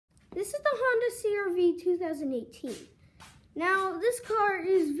this is the Honda CR-V 2018. Now, this car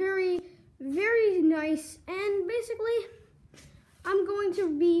is very, very nice, and basically, I'm going to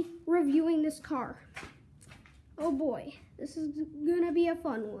be reviewing this car. Oh boy, this is gonna be a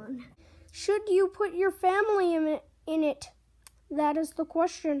fun one. Should you put your family in it? That is the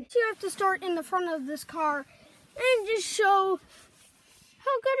question. So you have to start in the front of this car and just show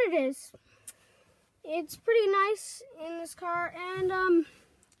how good it is. It's pretty nice in this car, and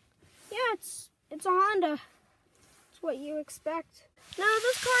yeah, it's a Honda. It's what you expect. Now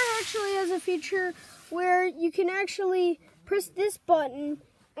this car actually has a feature where you can actually press this button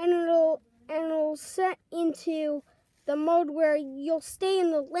and it'll set into the mode where you'll stay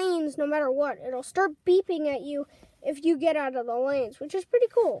in the lanes no matter what. It'll start beeping at you if you get out of the lanes, which is pretty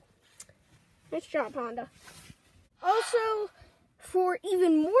cool. Nice job, Honda. Also, for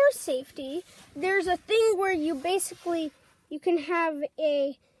even more safety, there's a thing where you can have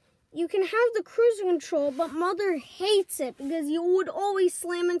the cruise control, but Mother hates it because you would always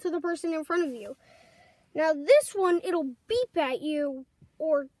slam into the person in front of you. Now this one, it'll beep at you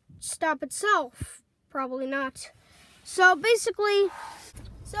or stop itself. Probably not. So basically,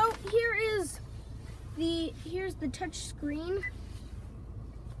 here's the touch screen.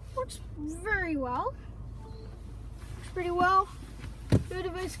 Works very well. Works pretty well. No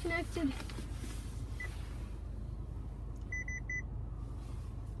device connected.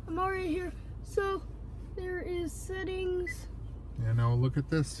 I'm already here. So there is settings. Yeah, now look at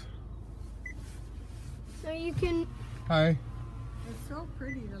this. So you can. Hi. It's so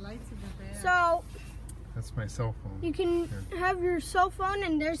pretty. The lights in the back. So that's my cell phone. you can have your cell phone,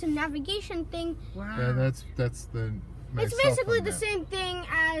 and there's a navigation thing. Wow. Yeah, that's my It's cell basically phone the map. same thing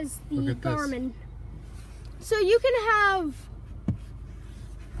as the Look at this. Garmin. So you can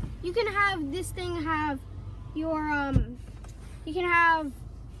have this thing have your you can have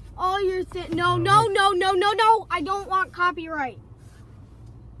all your no, I don't want copyright.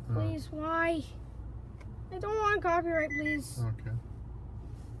 Please, why? I don't want copyright, please. Okay.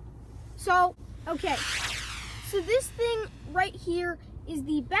 So, okay. So this thing right here is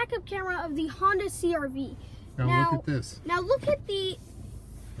the backup camera of the Honda CR-V. Now look at this. Now look at the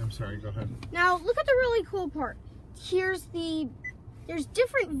I'm sorry, go ahead. Now look at the really cool part. There's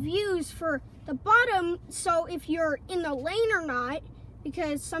different views for the bottom, so if you're in the lane or not,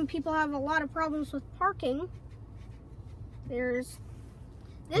 because some people have a lot of problems with parking. There's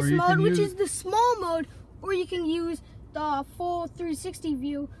this mode, which is the small mode, or you can use the full 360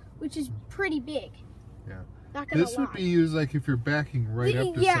 view, which is pretty big. Yeah. Not gonna This lie. would be used like if you're backing right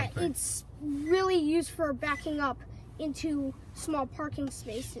up to yeah, something. it's really used for backing up into small parking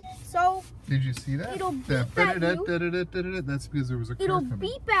spaces. So did you see that? it'll beep at you. That's because there was a car It'll coming.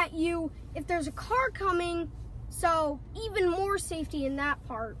 beep at you if there's a car coming, so even more safety in that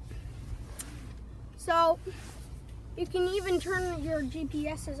part. So you can even turn your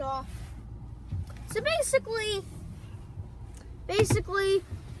GPSs off. So basically, this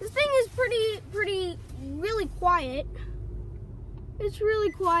thing is really quiet. It's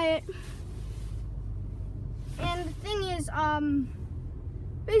really quiet. And the thing is,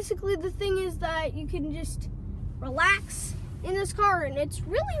 basically the thing is that you can just relax in this car, and it's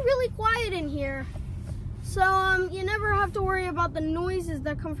really quiet in here. So you never have to worry about the noises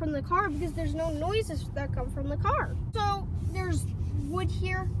that come from the car, because there's no noises that come from the car. So there's wood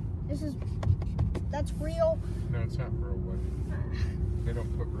here. That's real. No, it's not real wood. They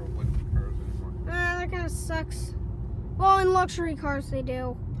don't put real wood in cars anymore. That kind of sucks. Well, in luxury cars they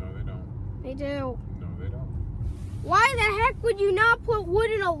do. No, they don't. They do. No, they don't. Why the heck would you not put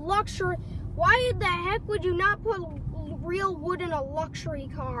wood in a luxury? Why the heck would you not put real wood in a luxury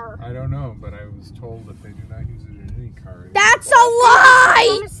car? I don't know, but I was told that they do not use it in any car. That's a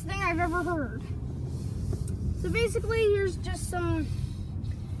lie! That's the dumbest thing I've ever heard. So basically, here's the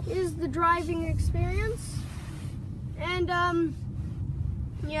driving experience. And,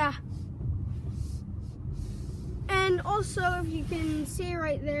 yeah. And also, if you can see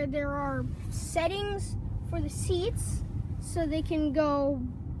right there, there are settings for the seats, so they can go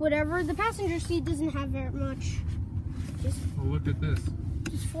whatever. The passenger seat doesn't have very much. Well, look at this.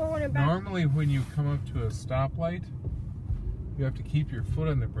 Just forward and back. Normally, when you come up to a stoplight, you have to keep your foot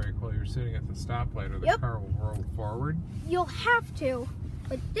on the brake while you're sitting at the stoplight, or the car will roll forward. You'll have to,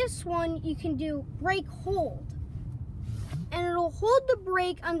 but this one you can do brake hold, and it'll hold the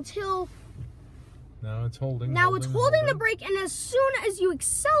brake until. Now it's holding. Now it's holding the brake, and as soon as you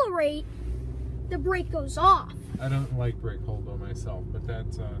accelerate, the brake goes off. I don't like brake hold though myself, but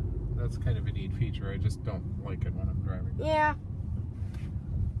that's kind of a neat feature. I just don't like it when I'm driving. Yeah.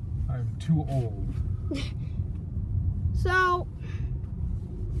 I'm too old. So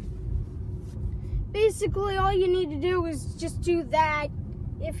basically all you need to do is just do that.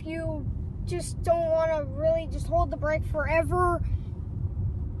 If you just don't want to really just hold the brake forever,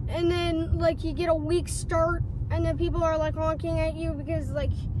 and then like you get a weak start, and then people are like honking at you because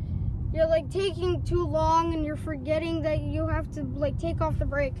like you're like taking too long and you're forgetting that you have to like take off the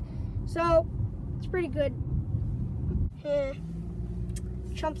brake. So it's pretty good.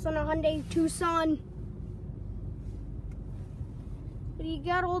 Chumps on a Hyundai Tucson. What do you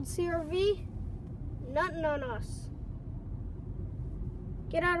got, old CRV? Nothing on us.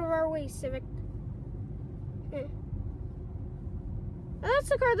 Get out of our way, Civic. That's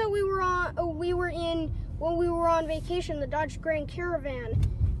the car that we were in when we were on vacation, the Dodge Grand Caravan.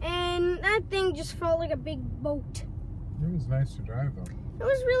 And that thing just felt like a big boat. It was nice to drive though. It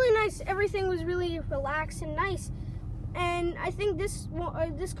was really nice. Everything was really relaxed and nice. And I think this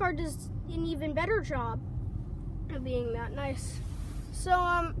car does an even better job of being that nice.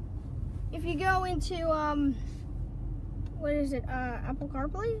 So if you go into what is it? Apple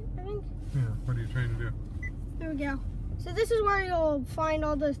CarPlay, I think. Yeah. What are you trying to do? There we go. So this is where you'll find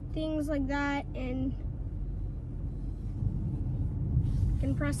all the things like that, and you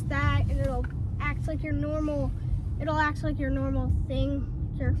can press that, and it'll act like your normal. It'll act like your normal thing,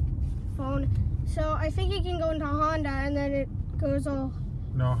 your phone. So I think you can go into Honda, and then it goes all.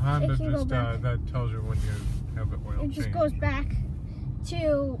 No, Honda It can go just back. that tells you when you have the oil It change. just goes back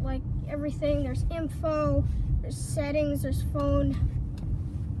to like everything. There's info, there's settings, there's phone,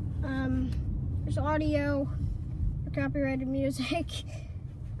 there's audio, copyrighted music.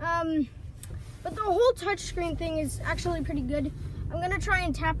 But the whole touchscreen thing is actually pretty good. I'm gonna try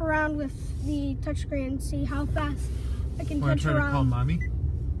and tap around with the touchscreen and see how fast I can Want touch to try to call around. mommy?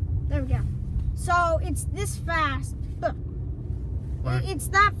 There we go. So it's this fast. Look. What? It's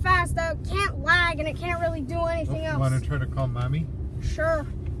that fast that it can't lag and it can't really do anything else. Want to try to call mommy? Sure.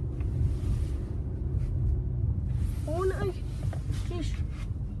 Oh no. Sheesh.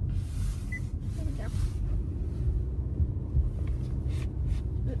 There we go.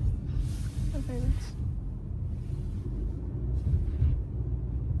 Okay, let's.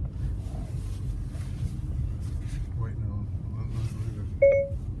 Wait, no.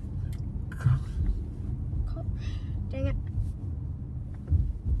 Dang it.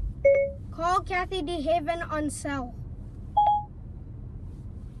 Call Kathy DeHaven on cell.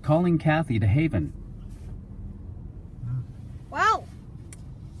 Calling Kathy DeHaven. Wow.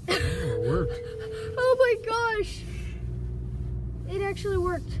 Oh, it worked. Oh my gosh. It actually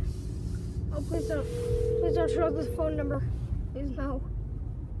worked. Oh, please don't show the phone number. Please no.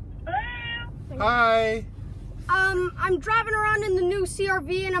 Hi. I'm driving around in the new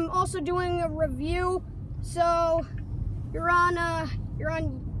CRV, and I'm also doing a review. So you're on my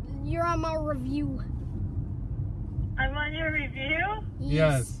review. I'm on your review?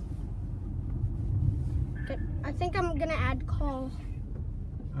 Yes. Okay, I think I'm gonna add call.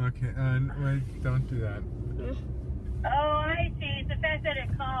 Okay, wait, don't do that. Oh, I see. It's the fact that it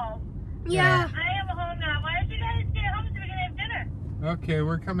calls. Yeah. I am home now. Why don't you guys get home so we can have dinner? Okay,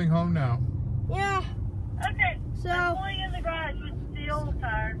 we're coming home now. Yeah. Okay. So I'm going in the garage with the old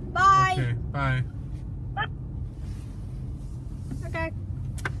car. bye. Okay, bye. Okay.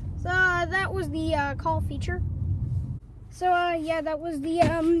 So that was the call feature. So yeah, that was the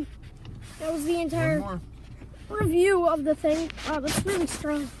entire One more. review of the thing. Oh, that's really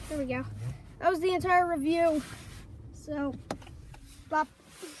strong. There we go. That was the entire review. So, bop.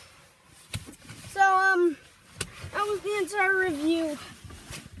 So that was the entire review.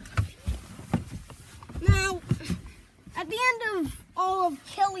 Now, at the end of all of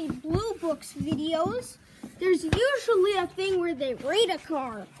Kelly Blue Book's videos, there's usually a thing where they rate a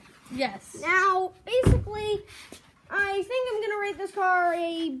car. Yes. Now, basically, I think I'm gonna rate this car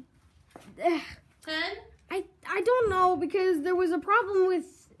a 10? I don't know, because there's a problem with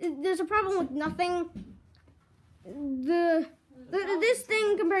nothing. This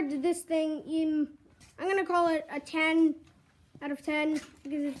thing compared to this thing, I'm gonna call it a 10 out of 10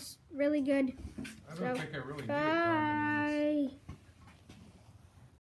 because it's really good. I don't think I really need it, Bye.